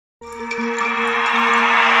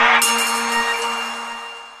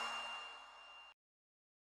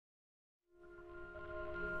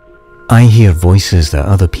I hear voices that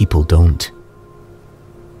other people don't.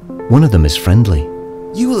 One of them is friendly.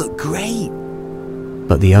 You look great.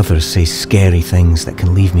 But the others say scary things that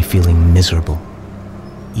can leave me feeling miserable.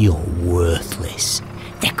 You're worthless.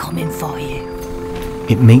 They're coming for you.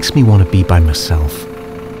 It makes me want to be by myself.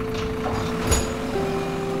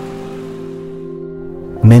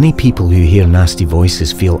 Many people who hear nasty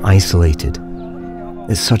voices feel isolated.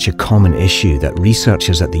 It's such a common issue that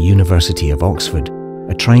researchers at the University of Oxford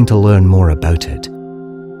are trying to learn more about it.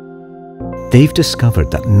 They've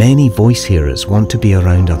discovered that many voice hearers want to be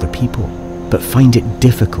around other people, but find it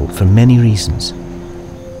difficult for many reasons.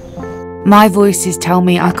 My voices tell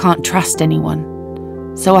me I can't trust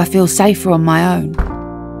anyone, so I feel safer on my own.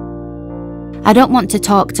 I don't want to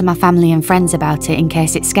talk to my family and friends about it in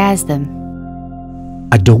case it scares them.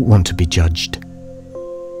 I don't want to be judged.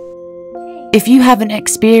 If you haven't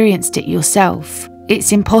experienced it yourself,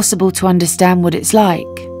 it's impossible to understand what it's like.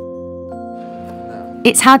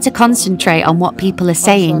 It's hard to concentrate on what people are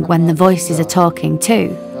saying when the voices are talking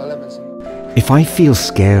too. If I feel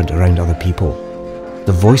scared around other people,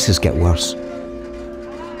 the voices get worse.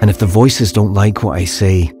 And if the voices don't like what I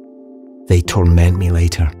say, they torment me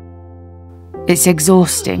later. It's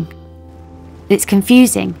exhausting. It's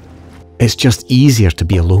confusing. It's just easier to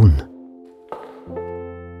be alone.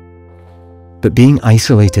 But being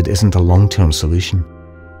isolated isn't a long-term solution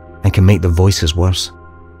and can make the voices worse.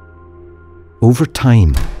 Over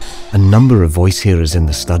time, a number of voice hearers in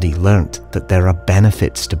the study learnt that there are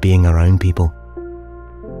benefits to being around people.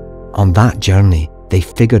 On that journey, they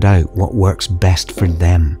figured out what works best for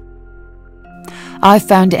them. I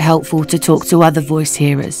found it helpful to talk to other voice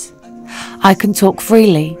hearers. I can talk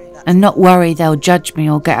freely and not worry they'll judge me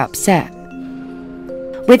or get upset.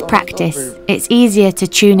 With practice, it's easier to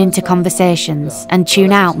tune into conversations and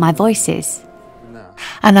tune out my voices.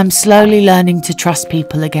 And I'm slowly learning to trust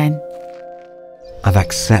people again. I've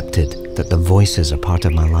accepted that the voices are part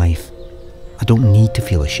of my life. I don't need to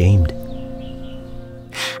feel ashamed.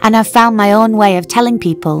 And I've found my own way of telling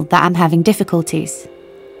people that I'm having difficulties.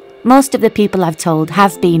 Most of the people I've told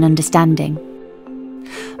have been understanding.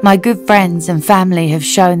 My good friends and family have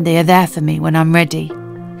shown they are there for me when I'm ready.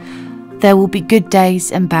 There will be good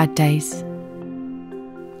days and bad days.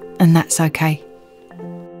 And that's okay.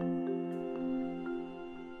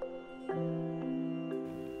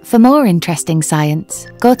 For more interesting science,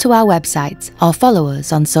 go to our website or follow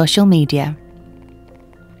us on social media.